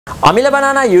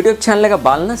AmilaBanana YouTube channel එක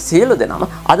බලන සියලු දෙනාම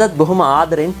අදත් බොහොම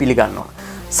ආදරෙන් පිළිගන්නවා.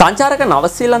 සංචාරක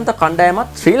නවසීලන්ත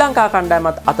කණ්ඩායමත් ශ්‍රී ලංකා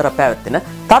කණ්ඩායමත් අතර පැවැත්වෙන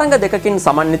තරඟ දෙකකින්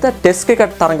සමන්විත ටෙස්ට්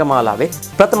ක්‍රිකට් තරඟමාලාවේ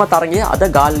ප්‍රථම තරඟය අද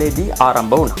ගාල්ලේදී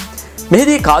ආරම්භ වුණා.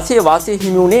 මෙහිදී කාසිය වාසිය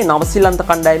හිමි වුණේ නවසීලන්ත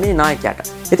කණ්ඩායමේ නායකයාට.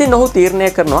 ඉතින් ඔහු තීරණය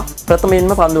කරනවා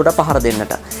ප්‍රථමයෙන්ම පන්දුවට පහර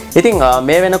දෙන්නට. ඉතින්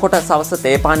මේ වෙනකොට සවස්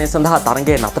තේපානය සඳහා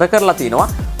තරඟය නතර කරලා තිනවා.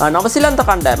 නවසීලන්ත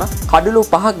කණ්ඩායම කඩලු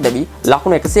 5ක් දැවි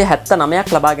ලකුණු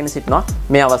 179ක් ලබාගෙන සිටිනවා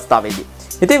මේ අවස්ථාවේදී.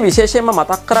 ඉතින් විශේෂයෙන්ම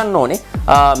මතක් කරන්න ඕනේ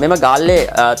මෙම ගාල්ලේ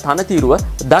තනතිරුව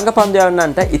දඟපන්දු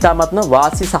යවන්නන්ට ඉතාමත්ම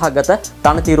වාසි සහගත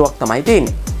තනතිරුවක් තමයි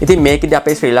තියෙන්නේ. ඉතින් මේකෙදි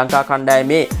අපේ ශ්‍රී ලංකා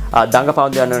කණ්ඩායමේ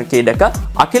දඟපන්දු යවන ක්‍රීඩක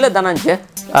අකිල දනංජය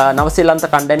නවසීලන්ත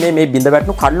කණ්ඩායමේ මේ බිඳ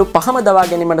වැටුණු කඩලු 5ම දවා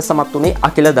ගැනීමට සමත් වුණේ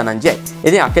අකිල දනංජයයි.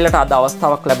 ඉතින් අකිලට අද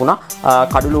අවස්ථාවක් ලැබුණා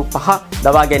කඩලු 5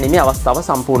 දවා ගැනීමේ අවස්ථාව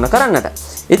සම්පූර්ණ කරන්නට.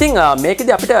 ඉතින්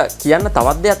මේකෙදි අපිට කියන්න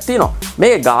තවත් දෙයක් තියෙනවා.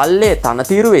 මේ ගාල්ලේ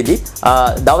තනතිරුවේදී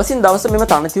දවසින් දවස මෙම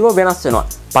තනතිරුව වෙනස් වෙනවා.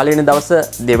 පළවෙනි දවස,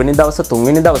 දෙවෙනි දවස,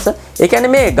 තුන්වෙනි දවස. ඒ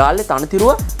කියන්නේ මේ ගාල්ලේ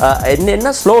තනතිරුව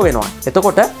එන්න ස්ලෝ වෙනවා.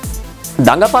 එතකොට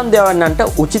දඟපන්දු යවන්නන්ට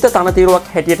උචිත තනතිරුවක්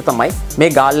හැටියට තමයි මේ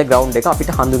ගාල්ලේ ග්‍රවුන්ඩ් එක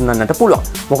අපිට හඳුන්වන්නට පුළුවන්.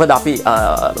 මොකද අපි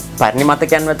පැරණි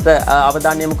මතකයන් වෙත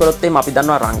අවධානය යොමු කරොත් එහෙම අපි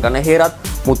දන්නවා රංගන හේරත්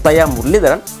මුත්තයියා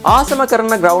මුරලිදරන් ආසම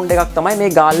කරන ග්‍රවුන්ඩ් එකක් තමයි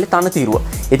මේ ගාල්ලේ තනතිරුව.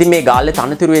 ඉතින් මේ ගාල්ලේ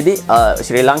තනතිරුවේදී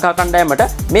ශ්‍රී ලංකා කණ්ඩායමට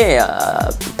මේ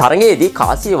තරඟයේදී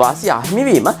කාසිය වාසිය අහිමි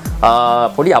වීම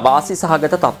පොඩි අවාසි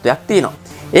සහගත තත්වයක් තියෙනවා.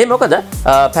 ඒ මොකද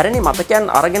පැරණි මතකයන්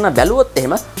අරගෙන බැලුවොත්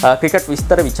එහෙම ක්‍රිකට්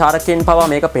විස්තර විචාරකයන් පවා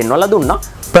මේක පෙන්වලා දුන්නා.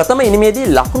 ප්‍රථම ඉනිමේදී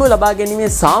ලකුණු ලබා ගැනීමේ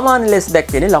සාමාන්‍ය ලෙස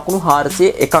දැක්වෙන්නේ ලකුණු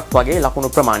 401ක් වගේ ලකුණු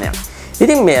ප්‍රමාණයක්.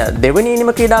 ඉතින් මේ දෙවෙනි ඉනිම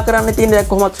ක්‍රීඩා කරන්න තියෙන දැන්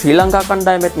කොහොමද ශ්‍රී ලංකා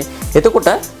කණ්ඩායමටනේ. එතකොට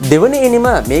දෙවෙනි ඉනිම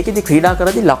මේකෙදි ක්‍රීඩා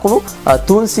කරද්දී ලකුණු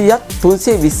 300ත්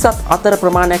 320ත් අතර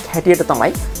ප්‍රමාණයක් හැටියට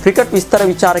තමයි ක්‍රිකට් විස්තර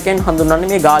විචාරකයන්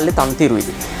හඳුන්වන්නේ මේ ගාල්ලේ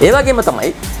තනතිරුවේදී. ඒ වගේම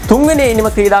තමයි තුන්වෙනි ඉනිම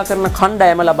ක්‍රීඩා කරන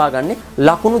කණ්ඩායම ලබාගන්නේ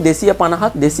ලකුණු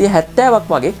 250ක් 270ක්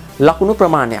වගේ ලකුණු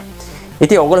ප්‍රමාණයක්.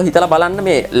 ඉතින් ඔයගොල්ලෝ හිතලා බලන්න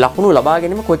මේ ලකුණු ලබා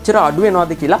ගැනීම කොච්චර අඩු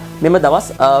වෙනවද කියලා මෙම දවස්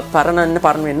පරණ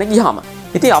වෙන්න ගියාම.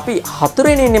 ඉතින් අපි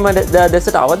හතරවෙනි ඉනිම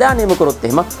දැසට අවධානය යොමු කරොත්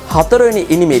එහෙම හතරවෙනි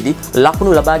ඉනිමේදී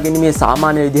ලකුණු ලබා ගැනීමේ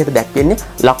සාමාන්‍ය විදිහට දැක්වෙන්නේ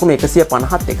ලකුණු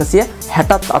 150ත්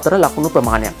 160ත් අතර ලකුණු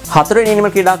ප්‍රමාණයක්. හතරවෙනි ඉනිම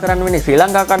ක්‍රීඩා කරන්න වෙන්නේ ශ්‍රී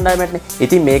ලංකා කණ්ඩායමටනේ.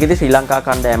 ඉතින් මේකෙදි ශ්‍රී ලංකා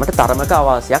කණ්ඩායමට තරමක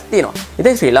අවාසියක් තියෙනවා.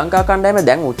 ඉතින් ශ්‍රී ලංකා කණ්ඩායම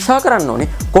දැන් උත්සාහ කරන්න ඕනේ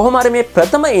කොහොම හරි මේ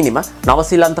ප්‍රථම ඉනිම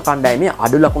නවසීලන්ත කණ්ඩායමේ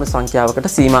අඩු ලකුණු සංඛ්‍යාවකට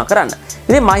සීමා කරන්න.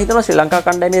 ඉතින් මම හිතනවා ශ්‍රී ලංකා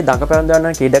කණ්ඩායමේ දඟපැවඳ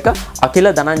යන ක්‍රීඩක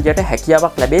අකිල දනංජයට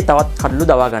හැකියාවක් ලැබේ තවත්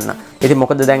කඩලු දවා ගන්න. ඉතින්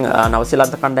මොකද දැන්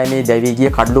නවසීලන්ත කණ්ඩායමේ දැවී ගිය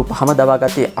කඩලු 5ම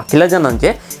දවාගත්තේ අකිල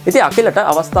දනංජය. ඉතින් අකිලට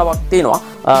අවස්ථාවක්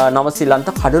තියෙනවා නවසීලන්ත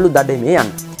කඩලු දඩයමේ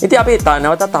යන්න. ඉතින් අපි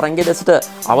නැවත තරංගයේ දැසට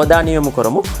අවධානය යොමු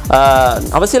කරමු.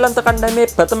 නවසීලන්ත කණ්ඩායමේ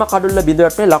ප්‍රථම කඩුල්ල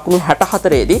බිඳවැටුනේ ලකුණු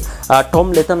 64 දී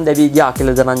ටොම් ලෙතම් දැවී ගිය අකිල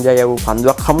දනංජය වූ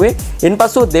පන්දුවක් හමුවේ.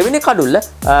 ඉන්පසු දෙවෙනි කඩුල්ල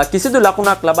කිසිදු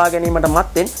ලකුණක් ලබා ගැනීමට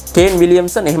මත්තෙන් කේන්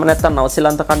විලියම්සන් එහෙම නැත්නම්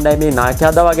නවසීලන්ත කණ්ඩායමේ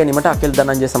නායකයා දවා ගැනීමට අකිල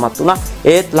දනංජය සමත් වුණා.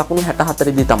 ඒත් ලකුණු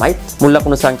 64 දී තමයි මුල්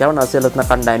ලකුණු සංඛ්‍යාව නවසීලන්ත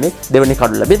කණ්ඩායමේ දෙවෙනි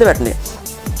කඩුල්ල බිඳවැටුනේ.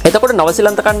 එතකොට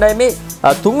නවසීලන්ත කණ්ඩායමේ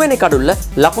තුන්වෙනි කඩුල්ල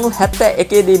ලකුණු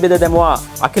 71 දී බෙද දැමුවා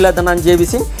අකිල දනංජය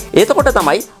විසින්. එතකොට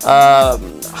තමයි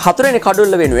හතරවෙනි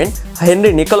කඩුල්ල වෙනුවෙන්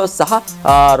හෙන්රි නිකලොස් සහ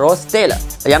රෝස් ටේලර්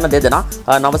යන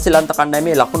දෙදෙනා නවසීලන්ත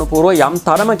කණ්ඩායමේ ලකුණු පූර්ව යම්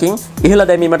තරමකින් ඉහළ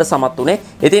දැමීමට සමත් වුණේ.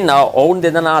 ඉතින් ඔවුන්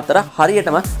දෙදෙනා අතර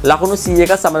හරියටම ලකුණු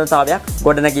 100ක සමනතාවයක්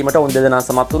ගොඩනැගීමට ඔවුන් දෙදෙනා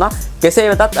සමත් වුණා. කෙසේ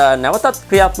වෙතත් නැවතත්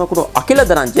ක්‍රියාත්මක වුණු අකිල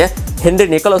දනංජය හෙන්රි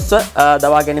නිකලොස්ව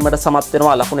දවා ගැනීමට සමත්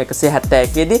වෙනවා ලකුණු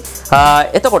 171 දී.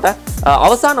 එතකොට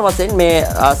අවසාන වශයෙන් මේ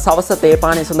සවස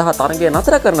තේපානය සඳහා තරඟය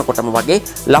නතර කරනකොටම වගේ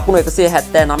ලකුණු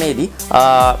 179 දී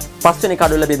පස්වෙනි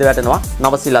කඩුල්ල බිඳ වැටෙනවා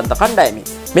නවසීලන්ත කණ්ඩායමේ.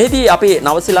 මෙහිදී අපි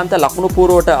නවසීලන්ත ලකුණු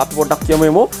පූර්වයට අපි පොඩ්ඩක්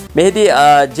යමු. මෙහිදී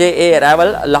ජේ.ඒ.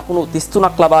 රැවල් ලකුණු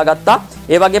 33ක් ලබා ගත්තා.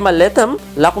 ඒ වගේම ලෙතම්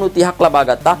ලකුණු 30ක් ලබා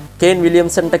ගත්තා. කේන්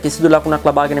විලියම්සන්ට කිසිදු ලකුණක්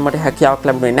ලබා ගැනීමට හැකියාවක්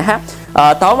ලැබුණේ නැහැ.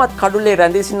 තවමත් කඩුල්ලේ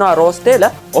රැඳී සිටිනවා රෝස්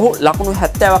ටේලර්. ඔහු ලකුණු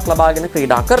 70ක් ලබාගෙන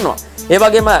ක්‍රීඩා කරනවා. ඒ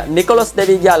වගේම නිකොලොස්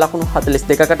දෙවී ගියා ලකුණු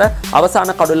 42කට. අවසාන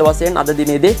කඩුල්ල වශයෙන් අද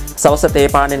දිනේදී සවස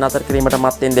තේපානේ නතර කිරීමට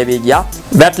මත්තෙන් දෙවී ගියා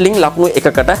බැට්ලින් ලකුණු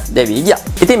 1කට දෙවී ගියා.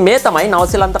 ඉතින් මේ තමයි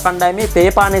නවසීලන්ත කණ්ඩායමේ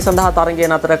තේපානේ සඳහා තරඟය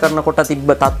නතර කරනකොට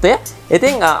තිබ්බ තත්ත්වය.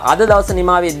 ඉතින් අද දවස්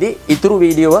නිමාවෙද්දී ඉතුරු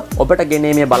වීඩියෝව ඔබට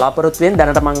ගෙනීමේ බලාපොරොත්තු වෙන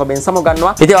දැනට මම ඔබෙන්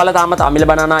සමුගන්නවා. ඉතින් ඔයාලා තාමත්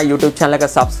AmilaBanana YouTube channel එක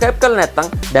subscribe කරලා නැත්නම්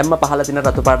දැම්ම පහළ තියෙන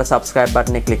රතු පාට subscribe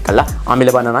button එක click කරලා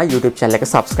AmilaBanana YouTube channel එක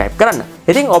subscribe කරන්න.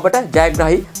 ඉතින් ඔබට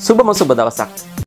ජයග්‍රාහී සුබම සුබ දවසක්.